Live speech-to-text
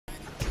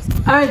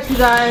Alright, you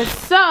guys,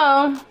 so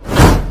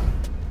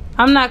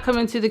I'm not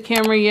coming to the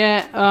camera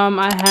yet.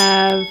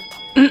 I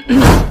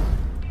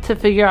have to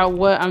figure out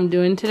what I'm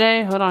doing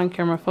today. Hold on,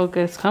 camera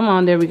focus. Come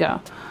on, there we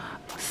go.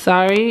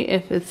 Sorry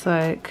if it's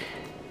like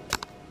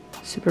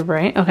super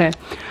bright. Okay,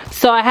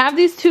 so I have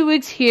these 2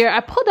 wigs here. I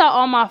pulled out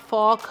all my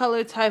fall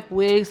color type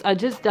wigs. I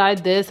just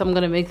dyed this. I'm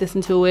gonna make this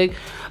into a wig,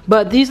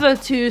 but these are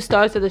the 2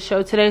 stars of the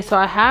show today. So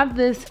I have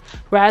this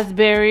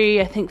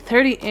raspberry, I think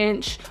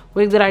 30-inch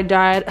wig that I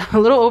dyed a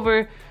little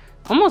over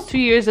almost 2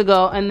 years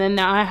ago, and then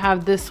now I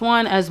have this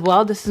one as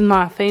well. This is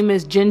my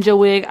famous ginger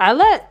wig. I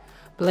let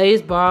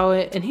Blaze borrow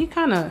it and he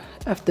kind of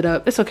effed it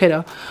up. It's okay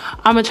though.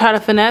 I'm gonna try to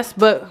finesse,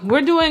 but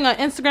we're doing an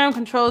Instagram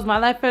controls my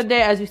life for a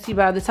day, as you see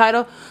by the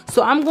title.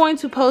 So I'm going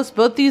to post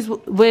both these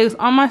wigs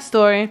on my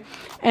story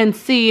and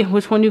see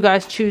which one you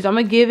guys choose. I'm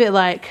gonna give it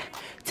like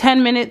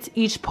 10 minutes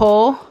each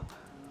poll,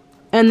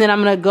 and then I'm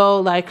gonna go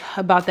like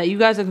about that. You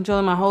guys are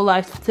controlling my whole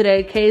life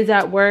today. Kay's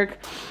at work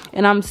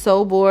and I'm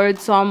so bored,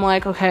 so I'm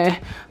like, okay,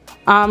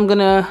 I'm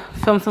gonna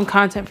film some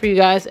content for you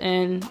guys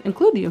and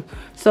include you.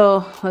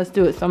 So let's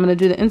do it. So I'm gonna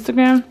do the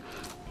Instagram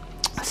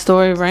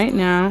story right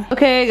now.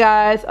 Okay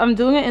guys, I'm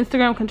doing an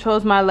Instagram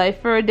controls my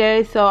life for a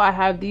day. So I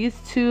have these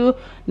 2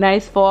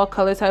 nice fall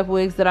color type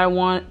wigs that I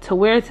want to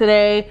wear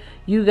today.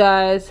 You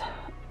guys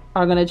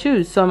are gonna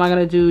choose. So am I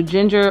gonna do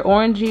ginger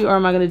orangey, or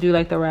am I gonna do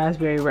like the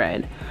raspberry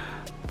red?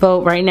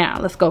 Vote right now.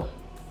 Let's go.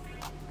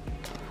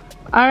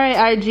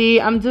 Alright, IG,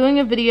 I'm doing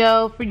a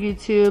video for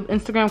YouTube.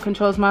 Instagram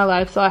controls my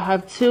life. So I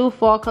have 2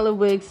 fall color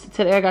wigs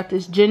today. I got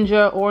this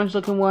ginger orange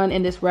looking one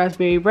and this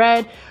raspberry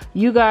red.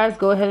 You guys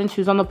go ahead and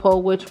choose on the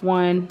poll which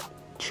one.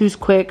 Choose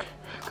quick,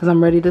 because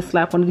I'm ready to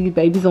slap one of these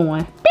babies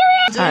on.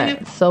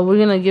 Alright, so we're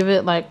gonna give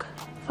it like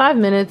 5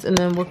 minutes and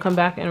then we'll come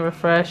back and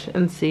refresh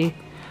and see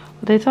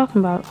what they're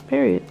talking about,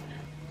 period.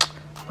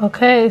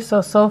 Okay,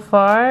 so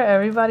far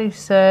everybody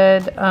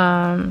said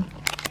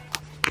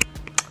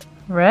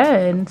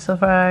red. So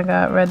far I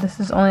got red.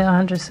 This is only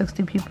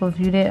 160 people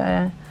viewed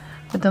it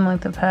within like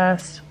the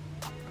past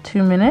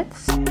 2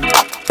 minutes.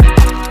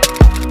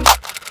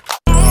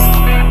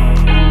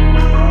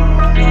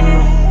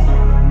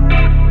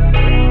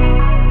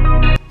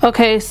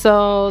 Okay,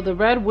 so the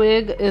red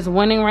wig is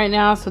winning right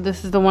now, so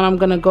this is the one I'm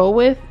gonna go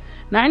with.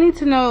 Now I need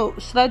to know,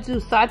 should I do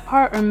side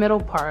part or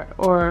middle part,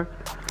 or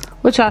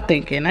what y'all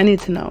thinking? I need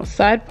to know,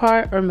 side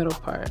part or middle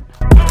part.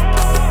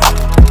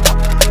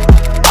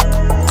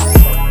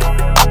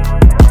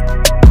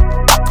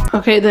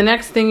 Okay, the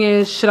next thing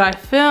is, should I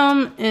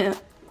film in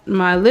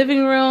my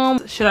living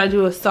room? Should I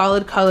do a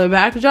solid color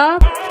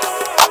backdrop?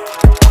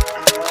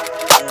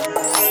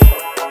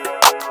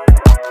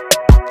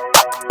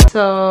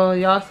 So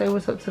y'all say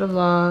what's up to the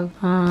vlog.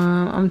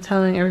 I'm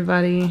telling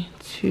everybody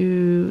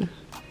to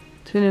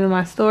tune into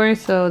my story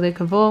so they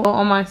can vote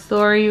on my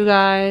story. You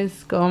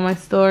guys go on my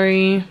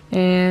story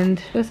and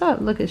what's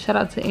up? Look at, shout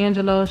out to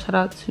Angelo, shout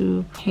out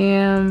to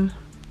Ham.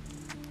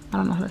 I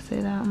don't know how to say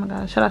that. Oh my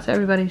god. Shout out to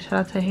everybody. Shout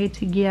out to Hey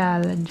to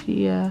Yall,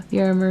 Gia,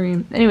 Yara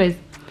Marie. Anyways,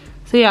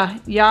 so yeah,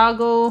 y'all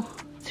go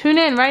tune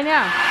in right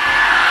now.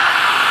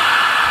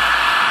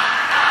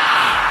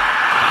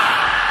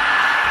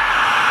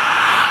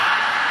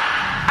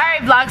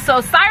 Alright vlog,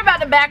 so sorry about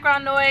the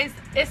background noise.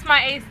 It's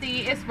my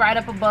AC, it's right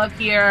up above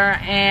here,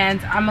 and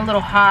I'm a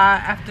little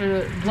hot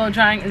after blow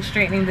drying and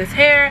straightening this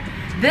hair.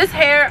 This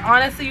hair,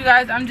 honestly you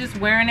guys, I'm just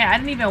wearing it. I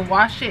didn't even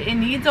wash it. It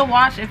needs a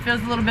wash. It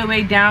feels a little bit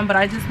weighed down, but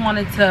I just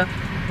wanted to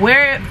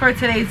wear it for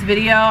today's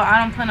video. I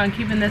don't plan on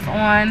keeping this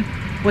on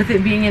with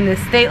it being in this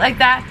state like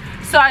that.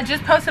 So I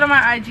just posted on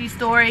my IG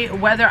story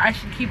whether I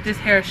should keep this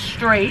hair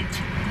straight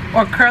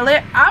or curl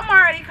it. I'm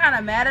already kind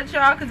of mad at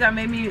y'all because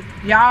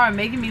y'all are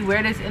making me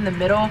wear this in the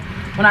middle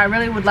when I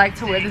really would like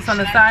to wear this on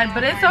the side,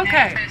 but it's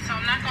okay.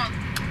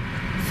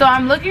 So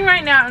I'm looking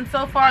right now, and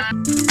so far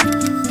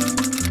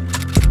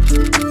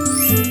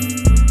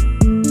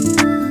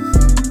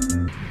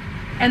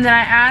and then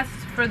I asked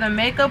for the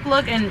makeup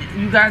look, and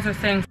you guys are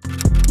saying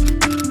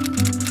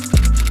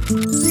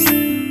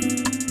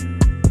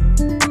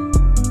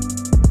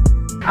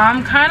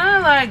I'm kind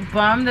of like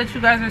bummed that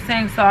you guys are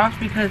saying soft,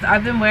 because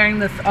I've been wearing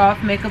this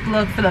off makeup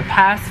look for the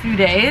past few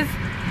days,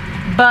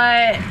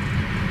 but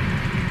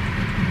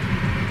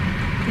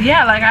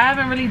yeah, like I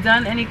haven't really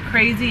done any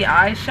crazy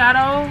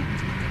eyeshadow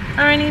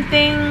or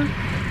anything.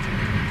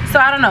 So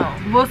I don't know,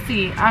 we'll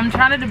see. I'm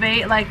trying to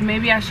debate, like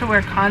maybe I should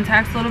wear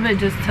contacts a little bit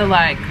just to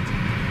like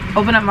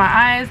open up my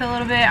eyes a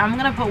little bit. I'm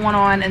gonna put one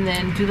on and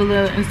then do the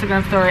little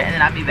Instagram story, and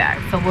then I'll be back.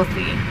 So we'll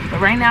see.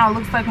 But right now it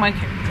looks like my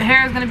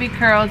hair is gonna be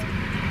curled,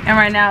 and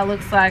right now it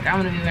looks like I'm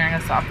gonna be wearing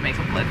a soft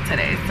makeup look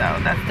today. So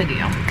that's the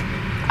deal.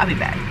 I'll be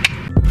back.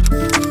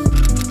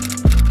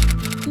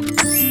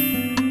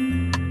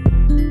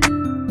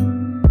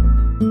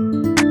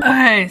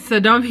 Okay, so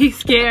don't be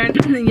scared.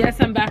 Yes,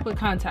 I'm back with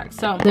contacts.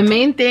 So the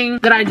main thing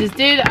that I just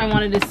did, I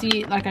wanted to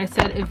see, like I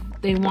said, if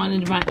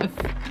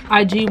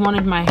IG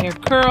wanted my hair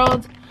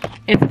curled,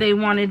 if they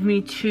wanted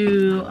me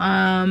to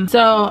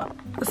so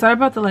Sorry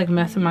about the like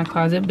mess in my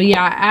closet, but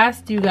yeah, I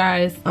asked you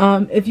guys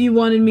if you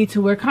wanted me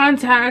to wear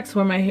contacts,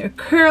 wear my hair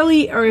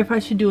curly, or if I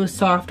should do a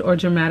soft or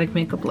dramatic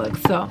makeup look.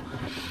 So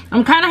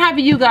I'm kind of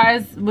happy you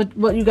guys with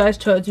what you guys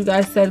chose. You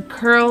guys said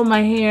curl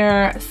my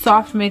hair,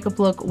 soft makeup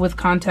look with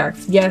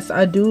contacts. Yes,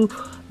 I do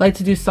like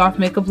to do soft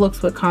makeup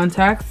looks with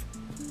contacts,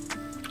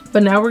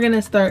 but now we're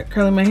gonna start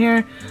curling my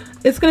hair.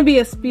 It's gonna be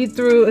a speed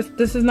through.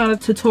 This is not a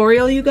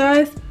tutorial, you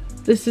guys.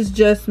 This is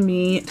just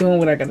me doing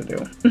what I gotta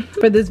do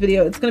for this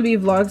video. It's gonna be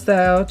vlog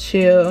style,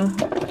 chill.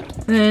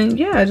 And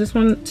yeah, I just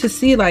want to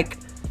see like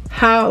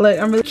how, like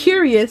I'm really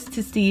curious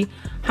to see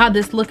how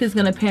this look is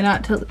gonna pan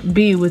out to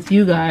be with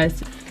you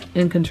guys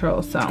in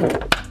control. So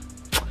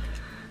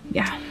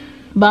yeah,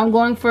 but I'm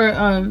going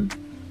for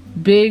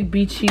big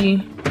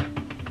beachy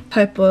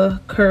type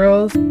of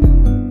curls.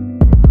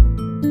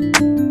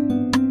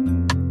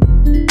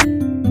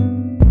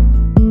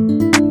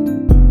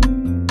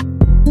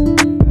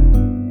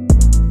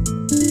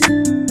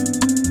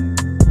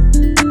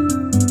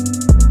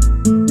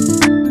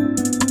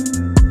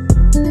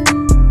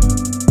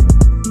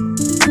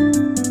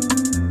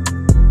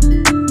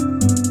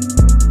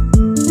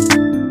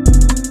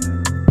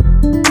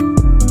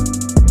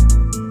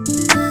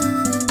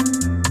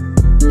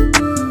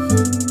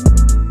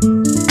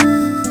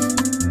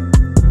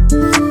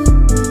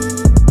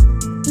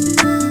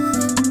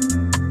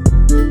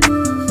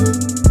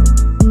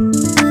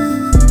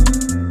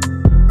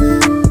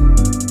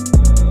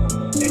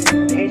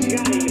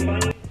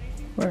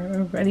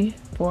 Ready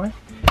for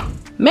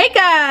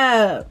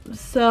makeup.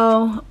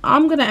 So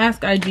I'm gonna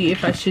ask IG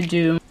if I should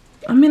do,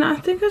 I mean, I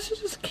think I should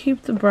just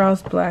keep the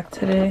brows black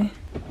today.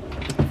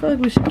 I feel like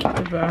we should keep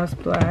the brows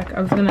black.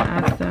 I was gonna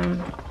ask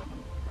them,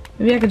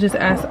 maybe I could just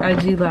ask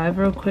IG live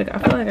real quick. I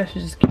feel like I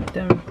should just keep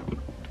them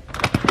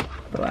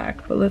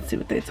black, but let's see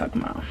what they talk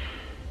about.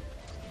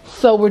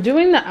 So we're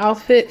doing the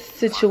outfit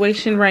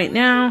situation right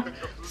now.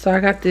 So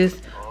I got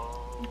this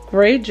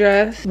gray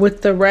dress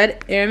with the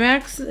red Air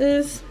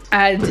Maxes.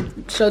 I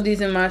showed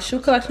these in my shoe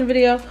collection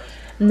video.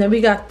 And then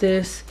we got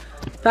this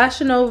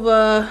Fashion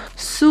Nova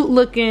suit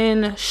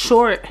looking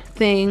short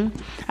thing.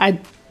 I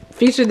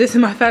featured this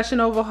in my Fashion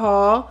Nova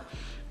haul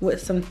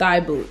with some thigh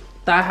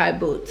high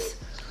boots.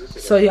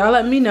 So y'all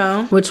let me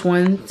know which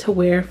one to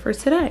wear for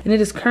today. And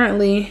it is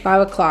currently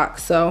 5 o'clock,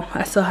 so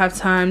I still have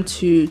time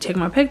to take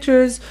my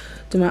pictures,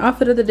 do my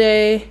outfit of the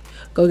day,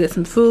 go get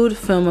some food,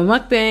 film a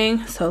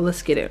mukbang. So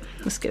let's get it.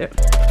 Let's get it.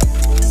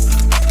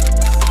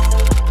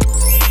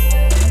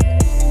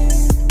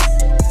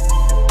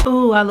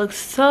 Ooh, I look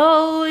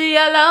so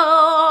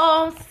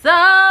yellow, but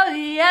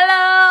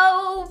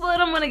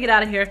I'm gonna get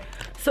out of here.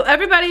 So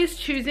everybody's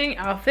choosing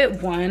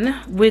outfit 1,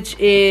 which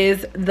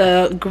is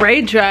the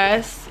gray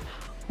dress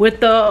with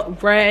the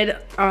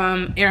red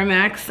Air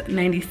Max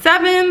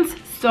 97s.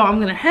 So I'm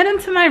gonna head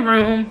into my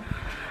room.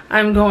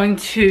 I'm going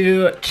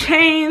to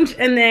change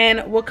and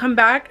then we'll come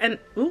back and,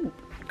 ooh,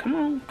 come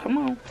on, come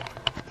on.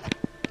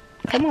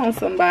 Come on,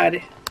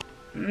 somebody.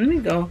 Let me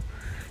go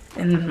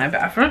in my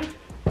bathroom.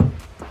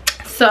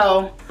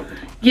 So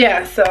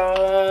yeah, so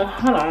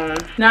hold on.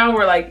 Now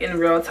we're like in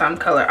real-time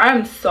color.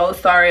 I'm so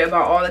sorry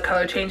about all the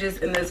color changes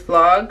in this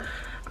vlog.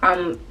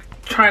 I'm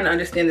trying to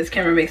understand this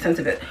camera, make sense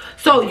of it.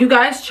 So you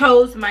guys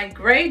chose my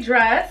gray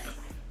dress.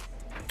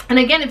 And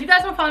again, if you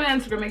guys don't follow me on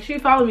Instagram, make sure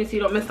you follow me so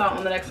you don't miss out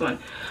on the next one.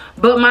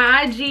 But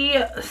my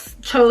IG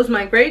chose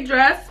my gray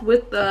dress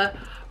with the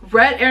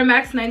red Air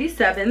Max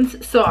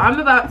 97s. So I'm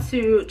about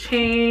to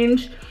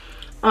change,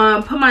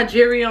 put my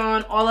jewelry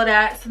on, all of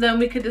that, so then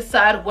we could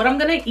decide what I'm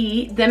gonna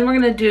eat. Then we're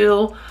gonna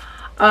do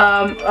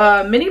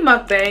a mini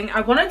mukbang.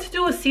 I wanted to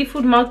do a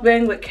seafood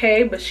mukbang with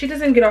Kay, but she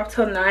doesn't get off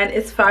till 9.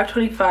 It's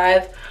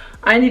 5:25.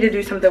 I need to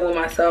do something with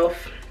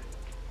myself.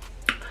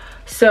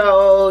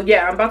 So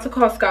yeah, I'm about to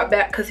call Scott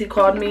back because he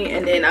called me,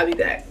 and then I'll be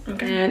back.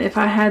 Okay. And if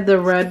I had the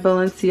red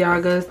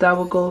Balenciagas, that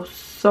would go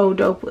so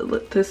dope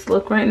with this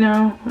look right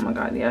now. Oh my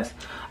god, yes.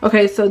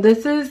 Okay, so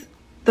this is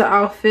the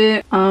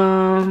outfit.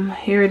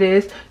 Here it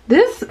is.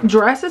 This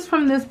dress is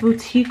from this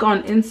boutique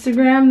on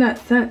Instagram that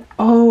sent,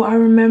 oh, I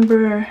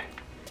remember,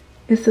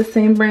 it's the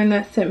same brand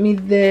that sent me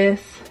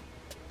this.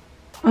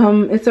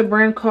 It's a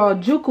brand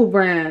called Juku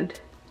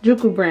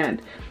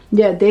brand.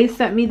 Yeah, they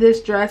sent me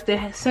this dress.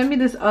 They sent me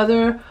this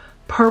other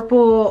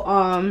purple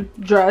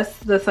dress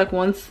that's like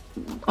one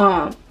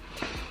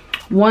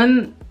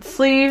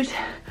sleeved,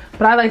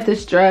 but I like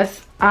this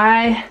dress.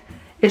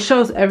 It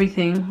shows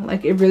everything.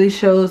 Like, it really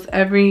shows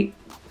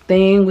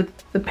everything with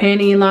the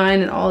panty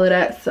line and all of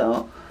that.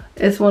 So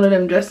it's one of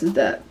them dresses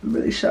that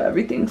really show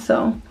everything.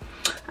 So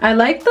I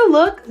like the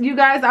look, you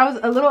guys. I was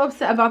a little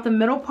upset about the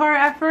middle part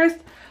at first,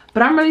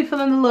 but I'm really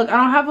feeling the look. I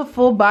don't have a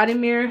full body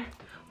mirror.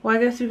 Well, I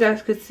guess you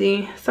guys could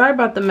see. Sorry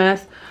about the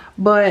mess,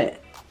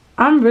 but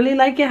I'm really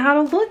liking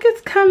how the look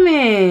is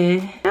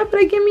coming. Yeah, but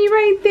it get me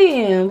right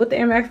there with the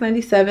Air Max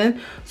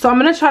 97. So I'm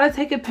gonna try to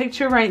take a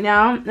picture right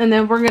now, and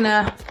then we're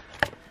gonna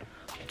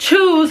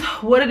choose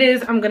what it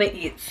is I'm gonna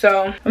eat.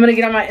 So I'm gonna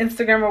get on my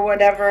Instagram or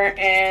whatever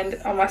and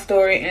on my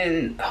story,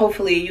 and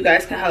hopefully you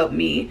guys can help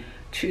me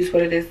choose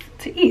what it is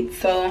to eat.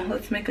 So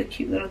let's make a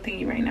cute little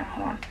thingy right now.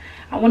 Hold on.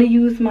 I want to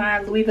use my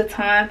Louis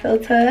Vuitton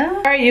filter.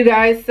 All right, you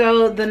guys.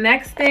 So the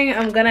next thing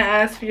I'm going to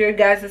ask for your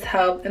guys'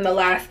 help, and the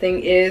last thing,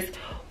 is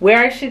where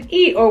I should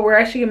eat or where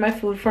I should get my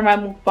food for my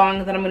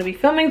mukbang that I'm going to be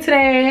filming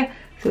today.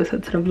 So what's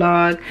up to the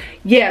vlog?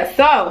 Yeah,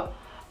 so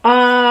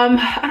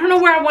I don't know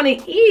where I want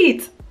to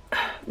eat.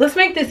 Let's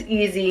make this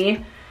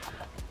easy.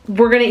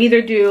 We're gonna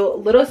either do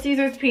Little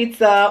Caesars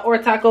Pizza or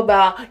Taco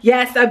Bell.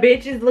 Yes, a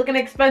bitch is looking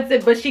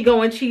expensive, but she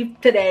going cheap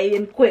today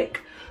and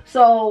quick.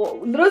 So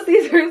Little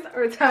Caesars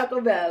or Taco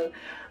Bell.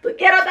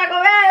 Quiero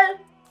Taco Bell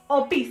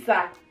or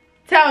pizza?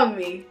 Tell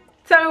me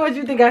what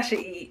you think I should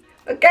eat.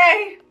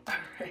 Okay? All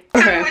right.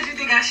 Okay. Tell me what you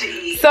think I should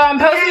eat. So I'm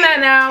posting that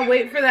now.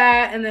 Wait for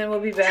that, and then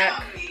we'll be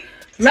back.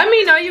 Let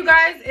me know, you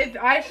guys, if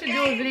I should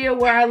do a video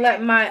where I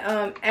let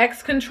my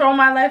ex control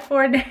my life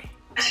for a day.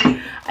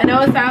 I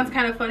know it sounds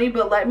kind of funny,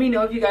 but let me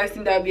know if you guys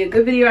think that would be a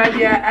good video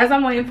idea. As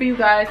I'm waiting for you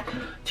guys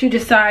to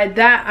decide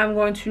that, I'm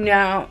going to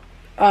now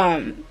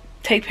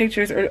take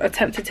pictures or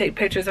attempt to take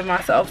pictures of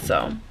myself.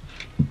 So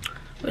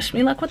wish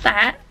me luck with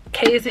that.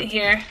 Kay isn't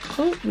here.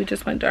 Oh, we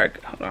just went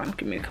dark. Hold on,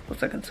 give me a couple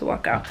seconds to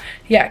walk out.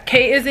 Yeah,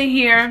 Kay isn't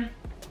here,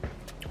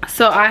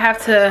 so I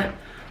have to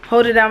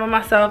hold it down by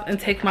myself and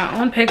take my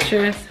own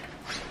pictures.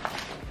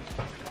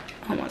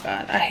 Oh my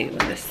god, I hate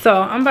when this. So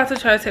I'm about to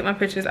try to take my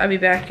pictures. I'll be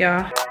back,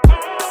 y'all.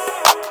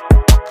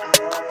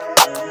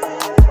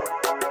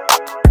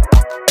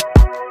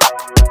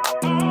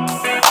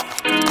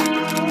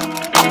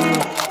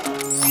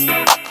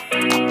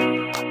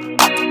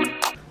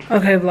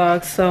 Okay,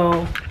 vlog.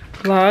 So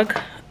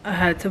vlog, I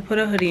had to put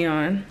a hoodie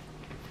on.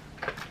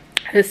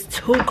 It's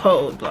too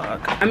cold,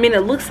 vlog. I mean,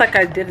 it looks like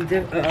I did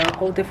a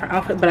whole different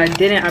outfit, but I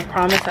didn't. I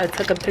promise. I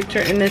took a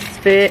picture in this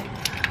fit.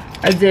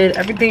 I did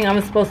everything I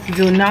was supposed to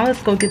do. Now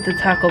let's go get the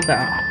Taco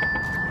Bell.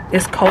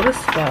 It's cold as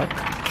fuck.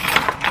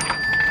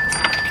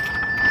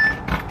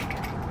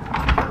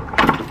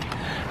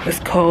 It's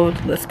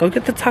cold. Let's go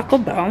get the Taco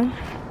Bell.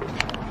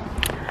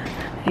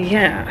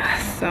 Yeah,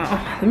 so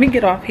let me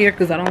get off here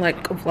because I don't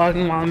like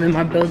vlogging while I'm in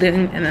my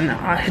building, and then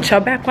I'll hit y'all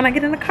back when I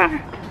get in the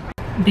car.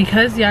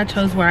 Because y'all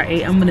chose where I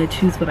ate, I'm gonna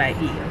choose what I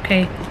eat,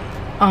 okay?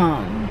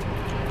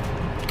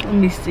 Let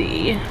me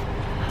see.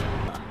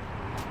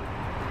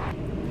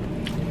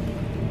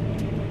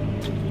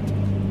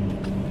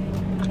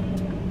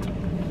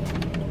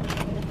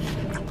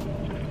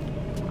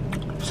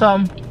 So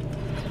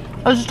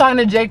I was just talking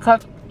to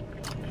Jacob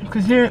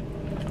because he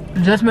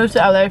just moved to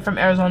LA from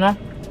Arizona.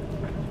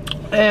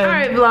 And all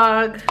right,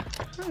 vlog.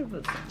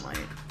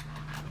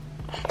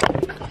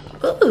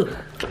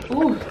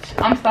 Ooh,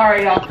 I'm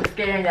sorry y'all for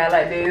scaring y'all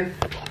like this.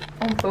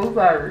 I'm so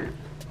sorry.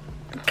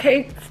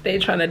 Okay, stay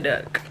trying to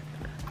duck.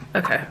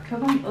 Okay.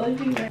 Cause I'm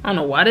ugly. I don't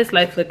know why this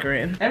light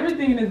flickering.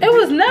 Everything is. It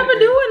was never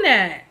doing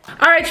that.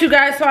 All right, you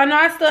guys. So I know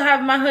I still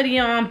have my hoodie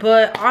on,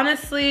 but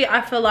honestly,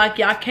 I feel like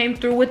y'all came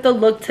through with the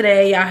look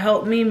today. Y'all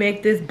helped me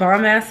make this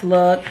bomb ass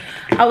look.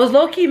 I was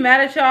low key mad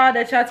at y'all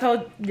that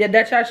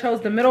y'all chose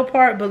the middle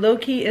part, but low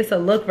key it's a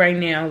look right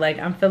now. Like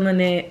I'm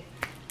feeling it.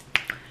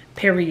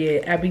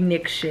 Period. Abby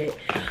Nick shit.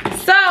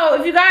 So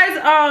if you guys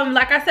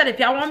like I said, if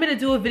y'all want me to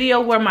do a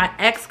video where my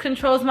ex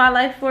controls my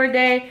life for a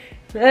day,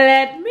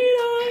 let me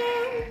know.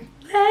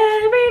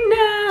 Let me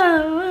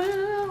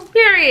know.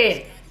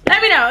 Period. Let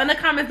me know in the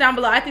comments down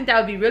below. I think that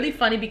would be really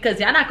funny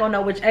because y'all not gonna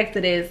know which ex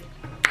it is.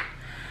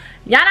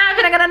 Y'all not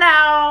even gonna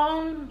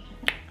know.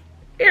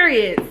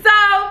 Period.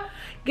 So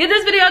give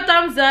this video a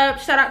thumbs up.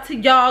 Shout out to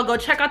y'all. Go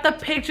check out the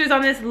pictures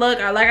on this look.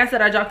 Like I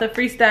said, I dropped a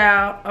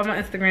freestyle on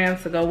my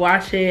Instagram, so go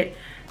watch it.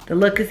 The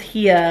look is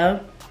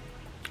here.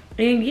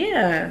 And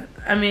yeah,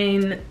 I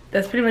mean,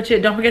 that's pretty much it.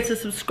 Don't forget to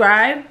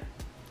subscribe.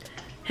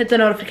 Hit the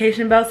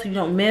notification bell so you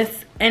don't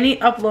miss any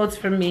uploads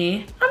from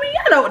me. I mean,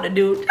 y'all know what to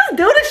do. Just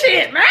do the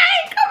shit, man.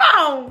 Come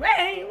on,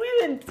 man. We've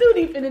been too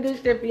deep into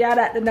this shit for y'all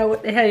not to know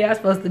what the hell y'all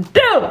supposed to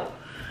do.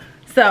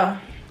 So,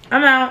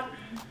 I'm out.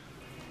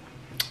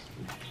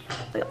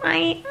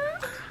 Bye.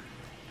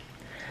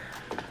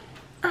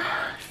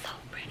 Oh, so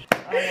pretty.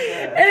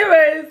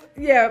 Anyways,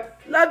 yeah.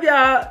 Love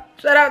y'all.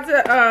 Shout out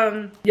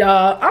to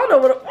y'all. I don't know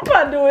what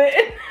am I doing.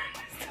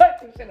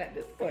 Talking shit at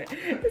this point.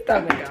 It's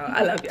time to go.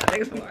 I love y'all.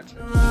 Thanks for watching.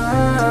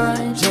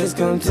 Just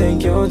come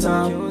take your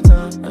time.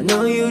 I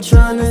know you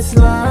tryna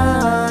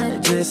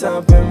slide. Just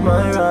hop in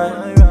my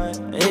ride.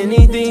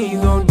 Anything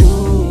you gon'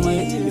 do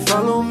it. You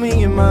follow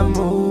me in my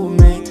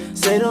movement.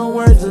 Say the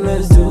words and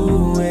let's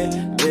do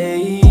it,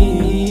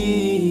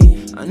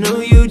 babe. I know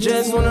you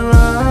just wanna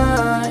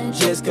ride.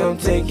 Just come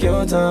take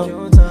your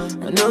time.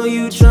 I know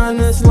you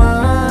tryna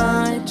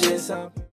slide. Just hop